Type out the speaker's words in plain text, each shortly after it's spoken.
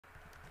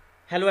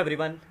Hello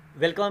everyone,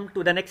 welcome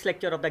to the next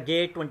lecture of the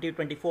GATE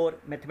 2024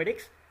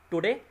 Mathematics.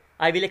 Today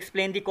I will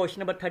explain the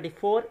question number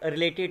 34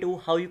 related to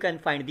how you can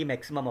find the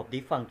maximum of the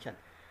function.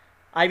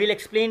 I will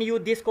explain you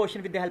this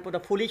question with the help of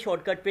the fully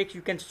shortcut tricks.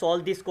 You can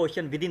solve this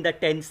question within the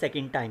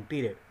 10-second time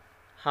period.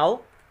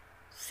 How?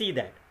 See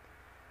that.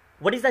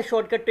 What is the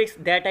shortcut tricks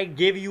that I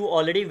gave you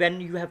already when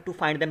you have to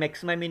find the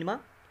maxima and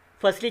minima?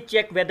 Firstly,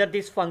 check whether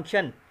this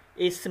function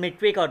is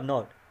symmetric or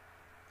not.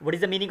 What is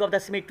the meaning of the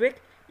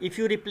symmetric? If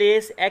you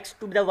replace x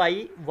to be the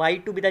y, y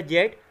to be the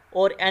z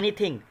or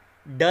anything,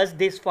 does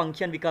this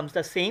function becomes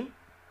the same?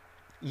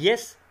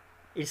 Yes,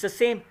 it's the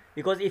same,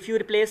 because if you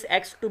replace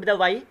x to be the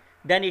y,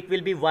 then it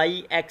will be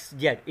y, x,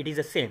 z. It is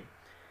the same.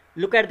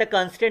 Look at the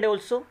constant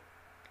also.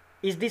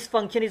 Is this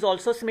function is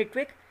also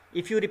symmetric?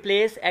 If you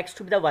replace x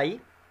to be the y,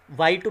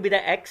 y to be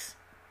the x,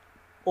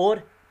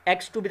 or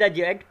x to be the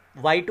z,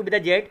 y to be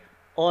the z,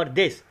 or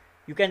this,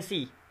 you can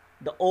see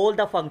all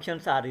the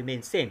functions are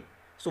remain same.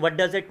 So what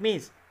does it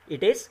mean?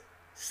 It is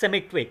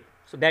symmetric.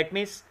 So that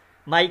means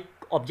my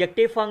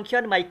objective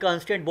function, my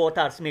constant, both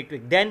are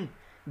symmetric. Then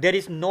there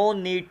is no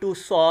need to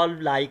solve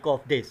like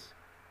of this.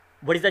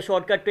 What is the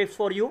shortcut trick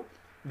for you?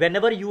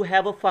 Whenever you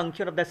have a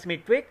function of the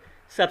symmetric,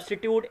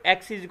 substitute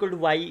x is equal to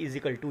y is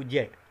equal to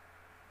z.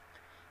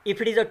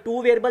 If it is a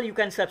two variable, you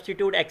can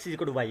substitute x is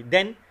equal to y.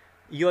 Then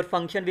your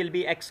function will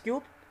be x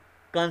cube.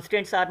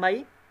 Constants are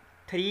my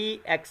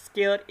 3x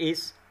square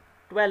is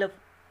 12.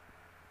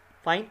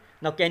 Fine.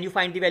 Now can you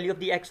find the value of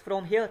the x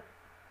from here?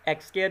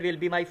 X square will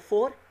be my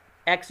 4.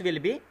 X will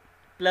be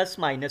plus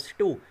minus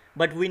 2.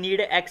 But we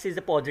need x is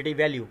a positive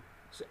value.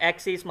 So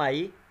x is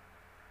my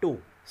 2.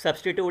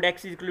 Substitute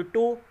x is equal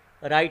to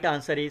 2. Right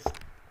answer is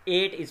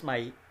 8 is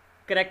my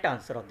correct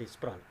answer of this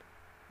problem.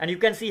 And you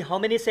can see how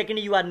many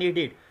seconds you are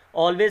needed.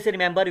 Always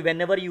remember,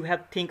 whenever you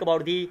have think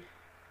about the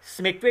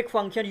symmetric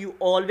function, you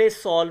always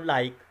solve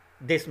like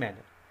this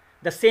manner.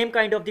 The same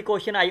kind of the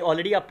question I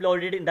already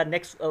uploaded in the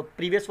next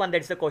previous one,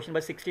 that is the question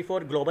number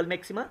 64, global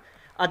maxima.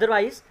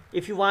 Otherwise,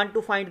 if you want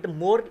to find the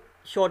more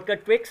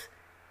shortcut tricks,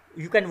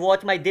 you can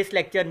watch my this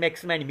lecture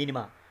maxima and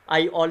minima.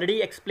 I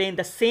already explained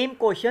the same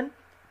question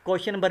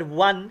number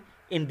 1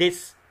 in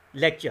this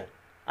lecture.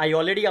 I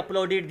already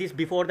uploaded this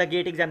before the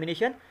GATE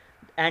examination,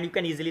 and you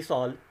can easily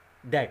solve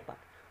that part.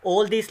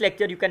 All these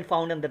lectures you can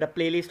find under the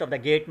playlist of the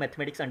GATE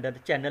Mathematics under the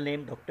channel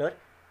name Dr.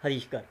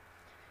 Harish Garg.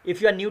 If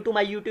you are new to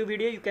my YouTube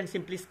video, you can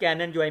simply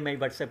scan and join my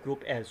WhatsApp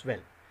group as well.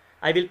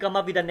 I will come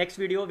up with the next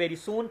video very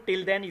soon.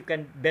 Till then, you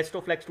can best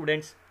of luck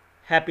students.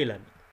 Happy learning.